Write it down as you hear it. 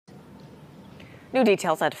New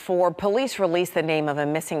details at 4. Police released the name of a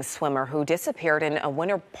missing swimmer who disappeared in a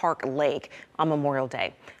Winter Park lake on Memorial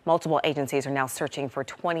Day. Multiple agencies are now searching for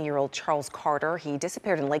 20-year-old Charles Carter. He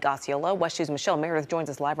disappeared in Lake Osceola. WESH 2's Michelle Meredith joins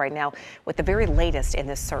us live right now with the very latest in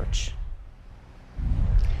this search.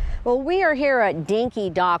 Well, we are here at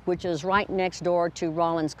Dinky Dock, which is right next door to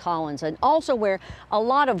Rawlins Collins, and also where a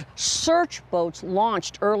lot of search boats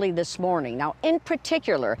launched early this morning. Now, in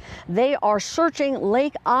particular, they are searching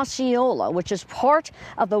Lake Osceola, which is part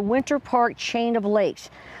of the Winter Park chain of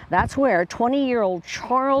lakes. That's where 20-year-old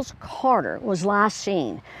Charles Carter was last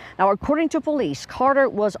seen. Now, according to police, Carter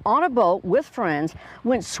was on a boat with friends,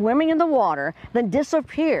 went swimming in the water, then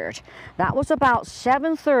disappeared. That was about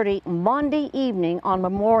 7:30 Monday evening on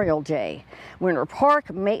Memorial Day. Winter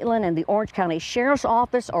Park, Maitland, and the Orange County Sheriff's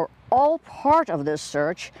Office are all part of this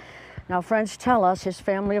search. Now, friends tell us his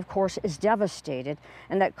family, of course, is devastated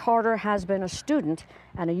and that Carter has been a student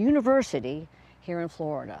at a university here in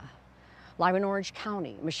Florida. Live in Orange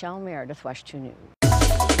County, Michelle Meredith, WESH 2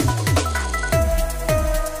 News.